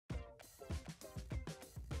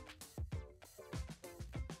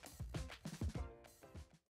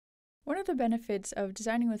One of the benefits of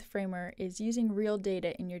designing with Framer is using real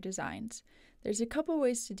data in your designs. There's a couple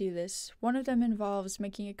ways to do this. One of them involves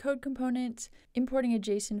making a code component, importing a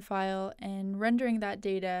JSON file, and rendering that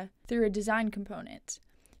data through a design component.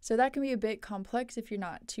 So that can be a bit complex if you're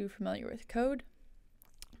not too familiar with code.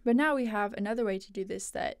 But now we have another way to do this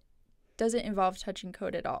that doesn't involve touching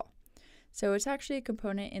code at all. So it's actually a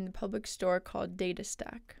component in the public store called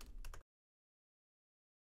DataStack.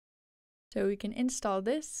 So we can install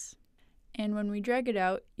this, and when we drag it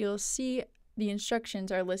out, you'll see the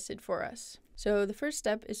instructions are listed for us. So the first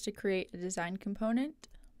step is to create a design component.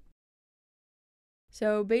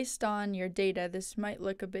 So based on your data, this might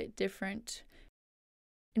look a bit different.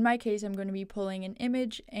 In my case, I'm going to be pulling an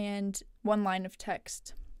image and one line of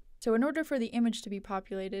text. So in order for the image to be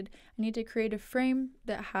populated, I need to create a frame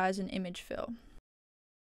that has an image fill.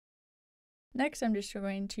 Next, I'm just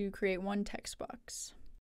going to create one text box.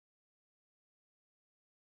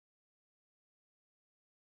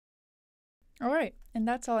 Alright, and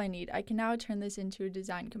that's all I need. I can now turn this into a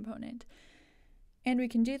design component. And we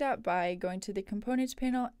can do that by going to the Components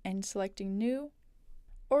panel and selecting New,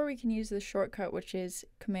 or we can use the shortcut, which is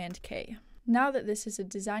Command K. Now that this is a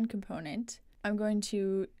design component, I'm going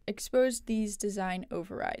to expose these design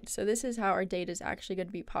overrides. So this is how our data is actually going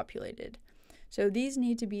to be populated. So these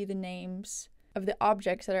need to be the names of the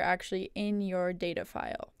objects that are actually in your data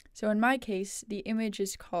file. So in my case, the image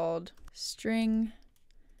is called string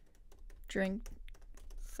drink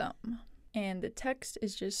thumb, and the text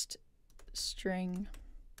is just string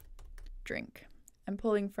drink. I'm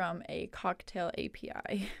pulling from a cocktail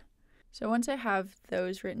API. So once I have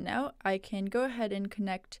those written out, I can go ahead and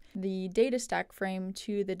connect the DataStack frame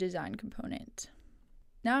to the design component.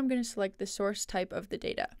 Now I'm going to select the source type of the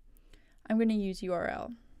data. I'm going to use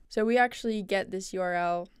URL. So we actually get this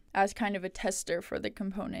URL as kind of a tester for the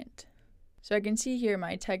component. So I can see here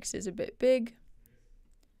my text is a bit big.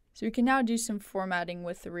 So we can now do some formatting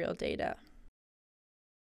with the real data.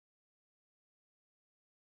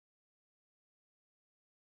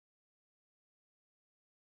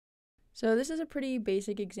 So this is a pretty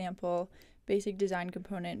basic example, basic design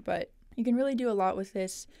component, but you can really do a lot with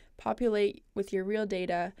this, populate with your real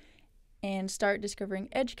data, and start discovering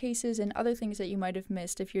edge cases and other things that you might have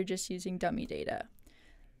missed if you're just using dummy data.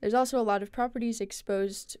 There's also a lot of properties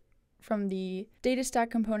exposed from the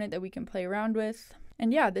DataStack component that we can play around with.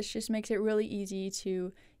 And yeah, this just makes it really easy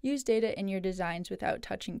to use data in your designs without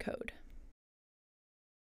touching code.